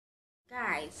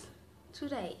Guys,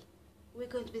 today we're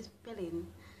going to be spilling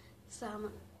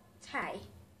some Thai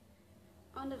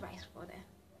on the rice water.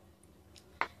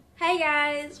 Hey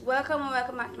guys, welcome back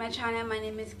to my channel. My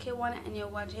name is K1 and you're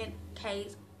watching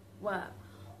K's World.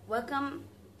 Welcome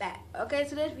back. Okay,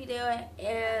 today's video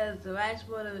is the rice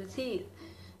water routine.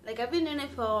 Like, I've been doing it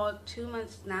for 2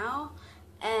 months now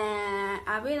and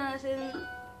I've been noticing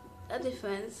a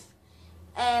difference,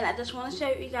 and I just want to share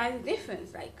with you guys the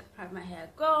difference. Like, have my hair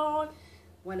grown,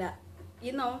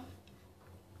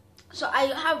 so I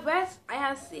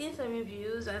have seen some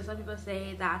reviews and some people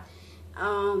say that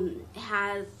it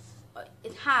has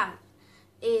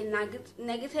a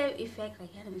negative effect. I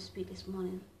can't even speak this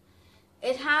morning.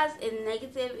 It has a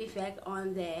negative effect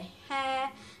on their hair,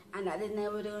 and that they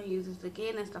never don't use it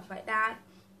again and stuff like that.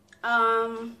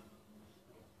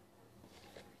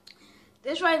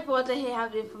 This rice water here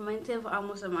has been fermented for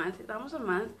almost a month. It's almost a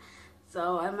month,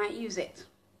 so I might use it.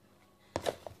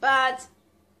 But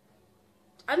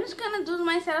I'm just gonna do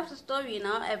myself the story, you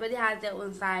know. Everybody has their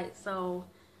own side. So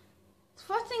the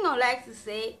first thing I would like to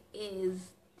say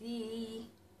is the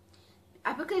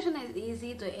application is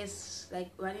easy. It's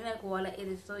like running like water. It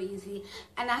is so easy.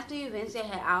 And after you rinse your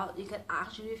hair out, you can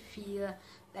actually feel,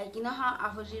 like, you know how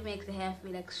aftershave makes the hair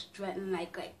feel like strengthened,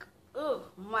 like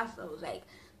muscles, like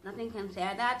nothing can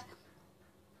tear that.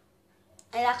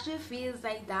 It actually feels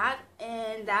like that,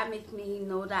 and that makes me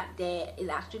know that there is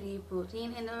actually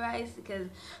protein in the rice, because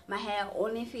my hair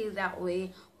only feels that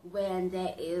way when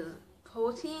there is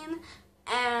protein.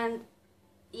 And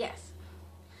yes,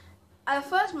 at the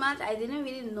first month I didn't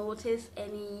really notice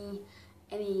any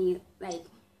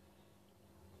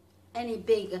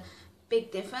big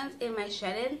difference in my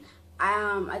shedding.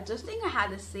 I just think I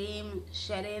had the same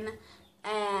shedding,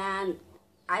 and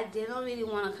I didn't really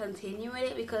want to continue with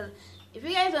it, because if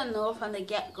you guys don't know, from the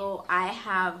get-go, I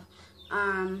have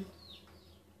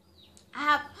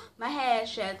my hair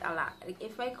sheds a lot. Like,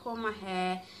 if I comb my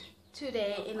hair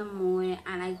today in the morning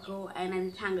and I go and I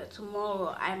detangle it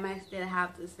tomorrow, I might still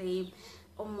have the same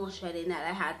almost shedding that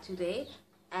I had today.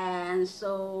 And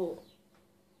so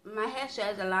my hair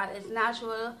sheds a lot. It's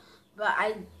natural, but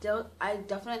I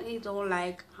definitely don't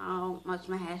like how much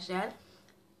my hair sheds.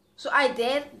 So I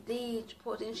did the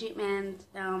protein treatment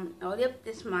earlier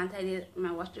this month. I did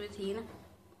my wash routine,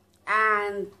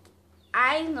 and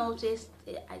I noticed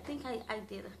it. I think I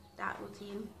did that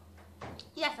routine.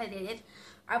 Yes, I did it.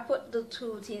 I put the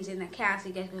two routines in the cat so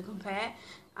you guys can compare.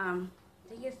 I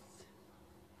think it's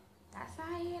that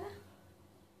side.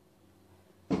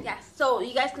 Yeah, so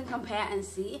you guys can compare and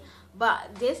see.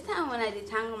 But this time when I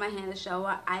detangled my hair in the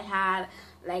shower, I had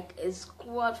like a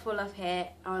squad full of hair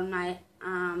on my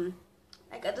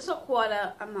like just a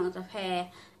quarter amount of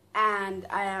hair, and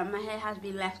my hair has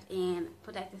been left in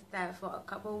protective style for a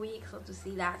couple of weeks. So to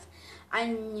see that, I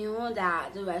knew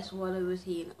that the rice water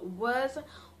routine was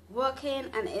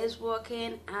working and is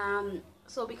working.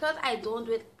 So because I don't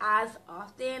do it as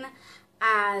often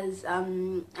as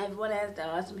everyone else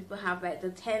does, some people have like the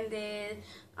 10-day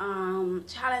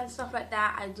challenge, stuff like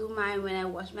that. I do mine when I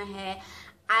wash my hair.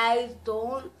 I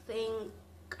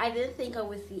didn't think I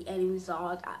would see any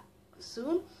result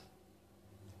soon,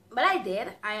 but I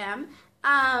did. I am.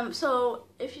 So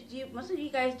if most of you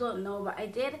guys don't know, but I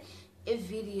did a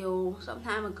video some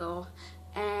time ago,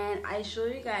 and I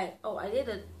showed you guys. Oh, I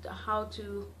did how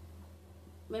to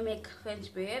mimic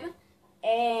French braid,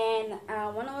 and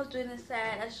when I was doing this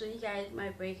side, I showed you guys my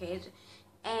breakage,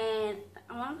 and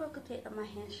I want to go take my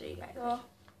hand, show you guys. So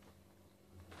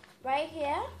right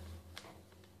here,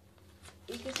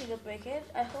 you can see the breakage.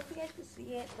 I hope you guys can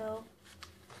see it though.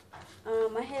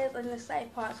 My hair is on the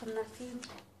side part, so I'm not seeing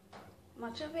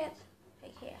much of it.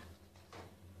 Right here.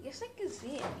 Yes, I can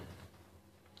see it.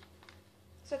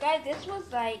 So guys, this was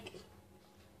like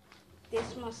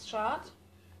this much short,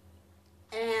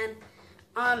 and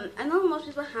I know most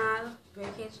people have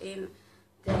breakage in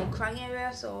the crown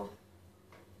area, so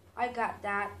I got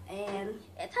that, and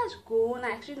it has grown.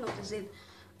 I actually noticed it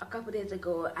a couple days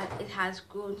ago, and it has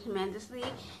grown tremendously,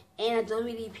 and I don't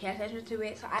really pay attention to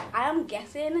it. So I am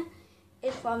guessing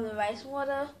it's from the rice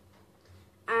water,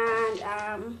 and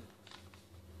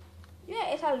yeah,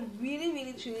 it has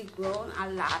really truly grown a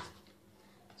lot.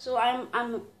 So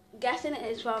I'm guessing it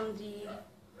is from the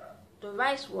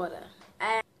rice water.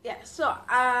 And yeah, so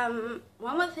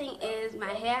one more thing is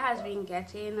my hair has been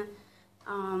getting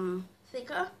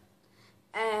thicker,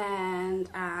 and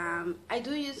I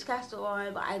do use castor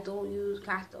oil, but I don't use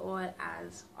castor oil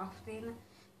as often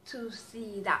to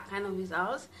see that kind of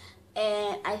results,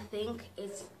 and I think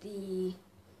it's the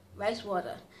rice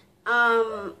water.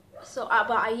 So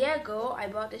about a year ago, I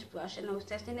bought this brush and I was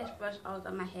testing this brush out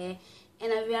on my hair,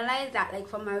 and I realized that like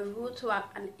from my root to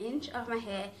an inch of my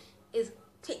hair is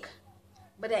thick,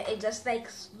 but then it just like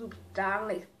sloops down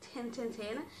like thin,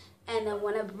 and then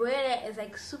when I braid it, it's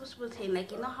like super thin.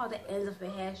 Like, you know how the ends of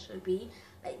your hair should be,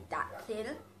 like that thin.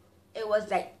 It was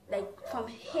like from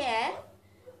here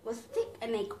was thick,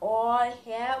 and like all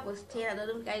hair was thin. I don't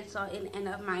know if you guys saw in the end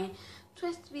of my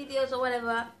twist videos or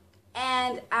whatever.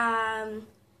 And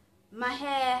my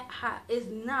hair is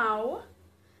now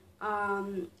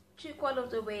 3/4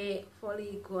 of the way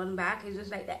fully grown back. It's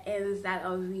just like the ends that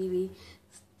are really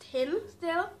thin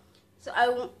still. So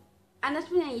and that's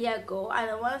been a year ago. I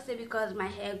don't want to say because my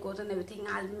hair growth and everything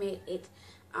has made it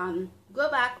go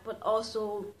back, but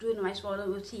also doing my swallow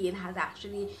routine has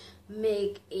actually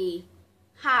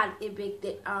had a big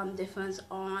difference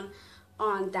on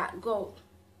that growth.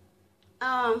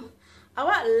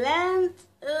 About length,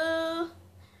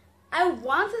 I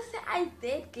want to say I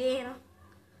did gain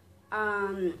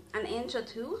an inch or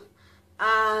two,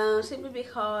 simply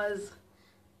because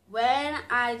when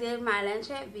I did my length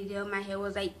check video, my hair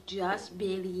was like just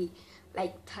barely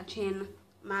like touching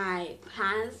my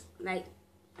pants, like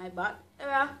my butt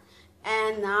area,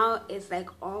 and now it's like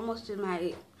almost to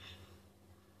my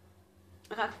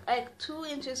like 2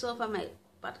 inches off of my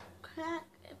butt crack,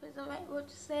 if it's the right word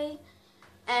to say.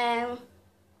 And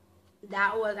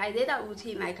I did that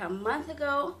routine like a month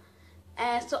ago,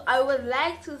 and so I would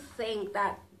like to think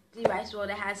that the rice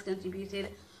water has contributed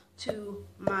to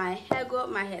my hair growth,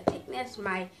 my hair thickness,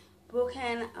 my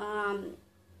broken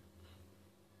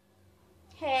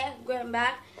hair going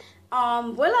back.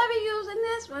 Will I be using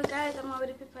this? Well, guys, I'm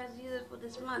already prepared to use it for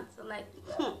this month. So like,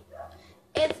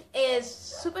 it is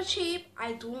super cheap.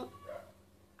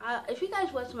 If you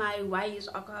guys watch my why use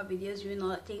alcohol videos, you know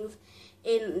that things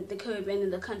in the Caribbean,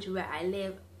 in the country where I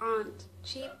live, aren't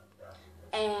cheap,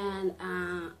 and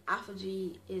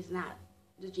Afro-G is not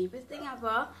the cheapest thing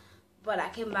ever. But I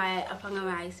can buy a pound of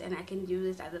rice and I can use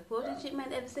this as a protein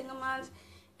treatment every single month.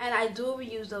 And I do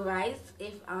reuse the rice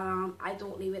if I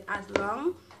don't leave it as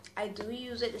long. I do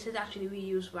use it. This is actually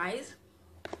reused rice.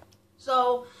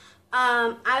 So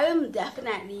I am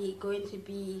definitely going to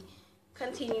be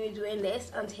continuing doing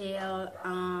this until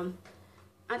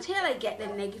I get the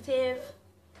negative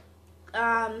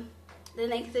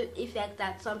effect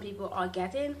that some people are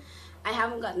getting. I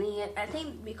haven't gotten it yet. I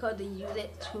think because they use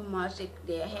it too much,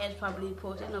 their hair is probably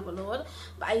protein overload.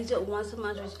 But I use it once a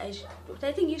month, which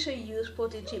I think you should use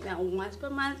protein treatment once per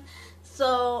month.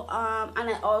 So and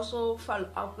I also follow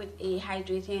up with a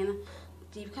hydrating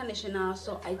deep conditioner,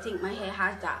 so I think my hair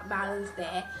has that balance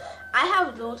there. I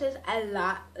have noticed a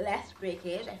lot less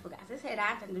breakage. I forgot to say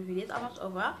that, and the video is almost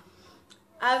over.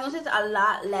 I've noticed a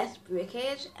lot less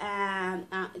breakage, and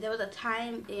there was a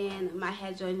time in my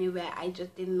hair journey where I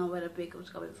just didn't know where the breakage was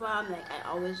coming from. Like, I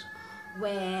always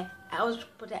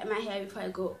protect my hair before I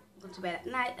go to bed at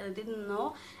night, and I didn't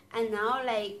know. And now,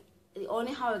 like, the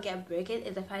only how I get breakage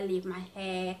is if I leave my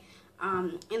hair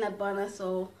in a bun or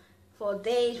so for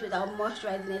days without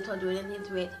moisturizing it or doing anything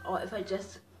to it, or if I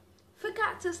just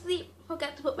forget to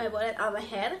put my bonnet on my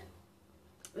head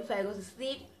before I go to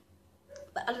sleep.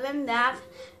 But other than that,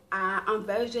 I'm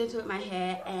very gentle with my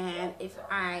hair, and if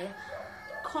I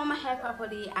comb my hair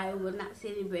properly, I would not see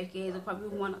any breakage, or probably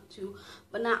 1 or 2.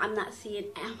 But now I'm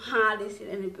hardly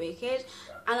seeing any breakage,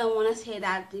 and I want to say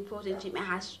that the protein treatment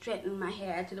has strengthened my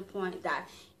hair to the point that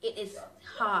it is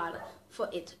hard for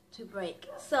it to break.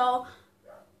 So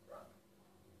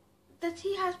the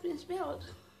tea has been spilled,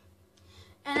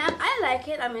 and I like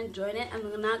it. I'm enjoying it.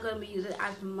 I'm not going to be using it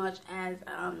as much as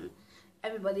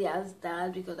everybody else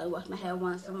does, because I wash my hair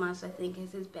once a month. So I think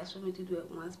it's best for me to do it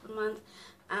once per month.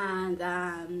 And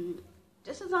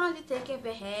just as long as you take care of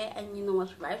your hair and you know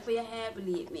what's right for your hair,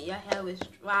 believe me, your hair will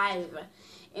thrive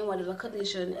in whatever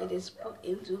condition it is put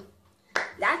into.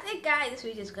 That's it, guys. This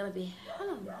video is gonna be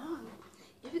hella long.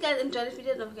 If you guys enjoyed this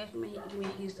video, don't forget to give me a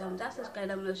huge thumbs up, subscribe,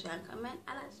 down below, share, and comment,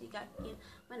 and I'll see you guys in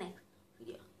my next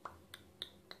video.